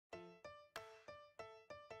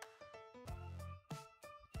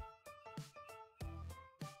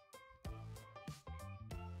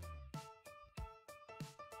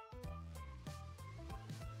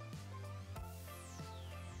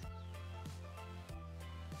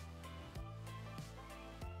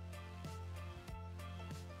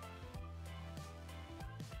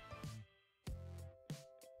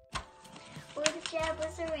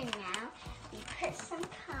gerbils are in now, we put some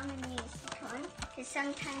calming music on, because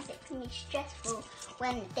sometimes it can be stressful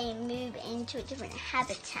when they move into a different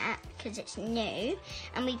habitat because it's new,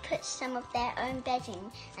 and we put some of their own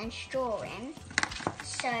bedding and straw in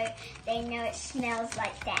so they know it smells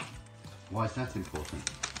like them. Why is that important?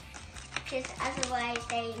 Because otherwise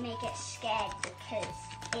they may get scared because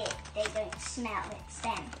they don't smell, it's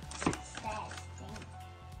them. It's theirs thing.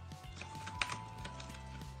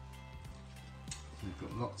 We've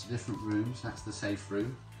got lots of different rooms. That's the safe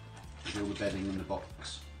room with all the bedding in the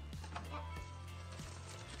box.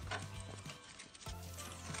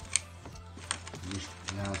 And this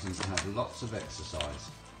allows them to have lots of exercise.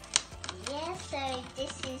 Yeah, so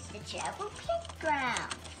this is the Gerbil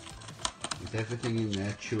Playground. With everything in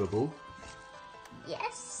there chewable.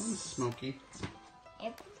 Yes. And smoky.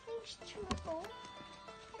 Everything's chewable.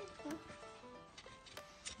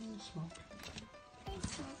 And smoky.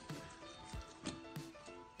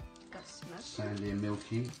 Got Smokey. Sandy and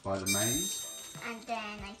Milky by the maze. And then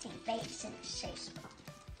I think Vader's in a safe spot.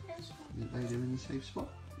 Is Vader in the safe spot?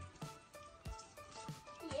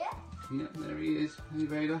 Yeah. Yep, there he is. Hey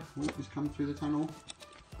Vader, oh, he's come through the tunnel.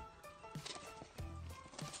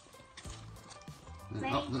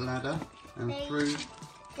 Then up the ladder and through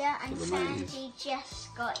And the Sandy maze.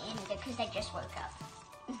 just got in because they just woke up.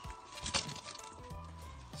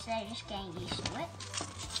 So they're just getting used to it.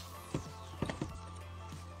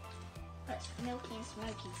 But Milky and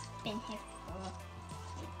Smokey's been here for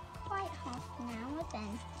quite half an hour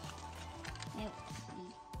then. Milky.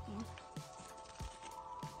 Yeah.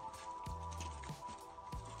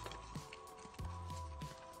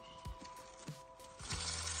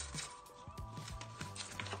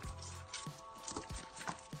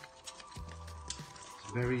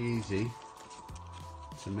 Very easy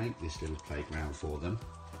to make this little playground for them.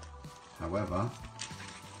 However,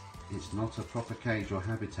 it's not a proper cage or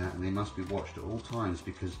habitat and they must be watched at all times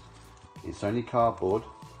because it's only cardboard.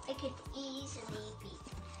 It could easily be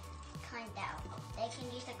climbed out. They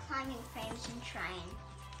can use the climbing frames and try and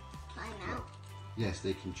climb out. Yes,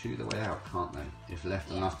 they can chew their way out, can't they? If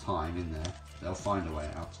left enough time in there, they'll find a way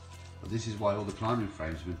out. But this is why all the climbing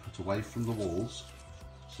frames have been put away from the walls,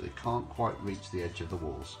 so they can't quite reach the edge of the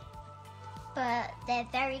walls. But they're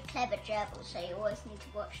very clever gerbils, so you always need to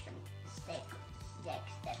watch them. Yeah,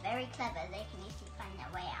 'cause they're very clever, they can easily find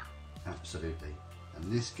their way out. Absolutely.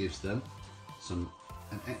 And this gives them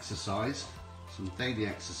an exercise, some daily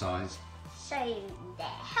exercise, So they're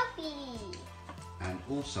healthy. and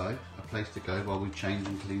also a place to go while we change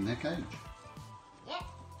and clean their cage. Yep.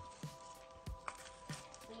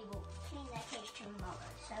 We will clean their cage tomorrow,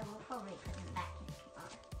 so we'll probably put them back in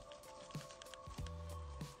tomorrow.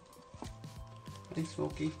 Hey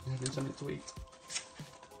Smokey, having something to eat?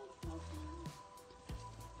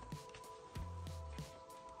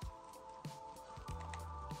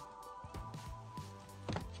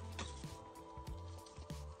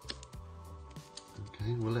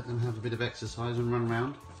 Okay, we'll let them have a bit of exercise and run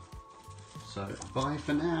around. So, bye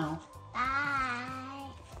for now.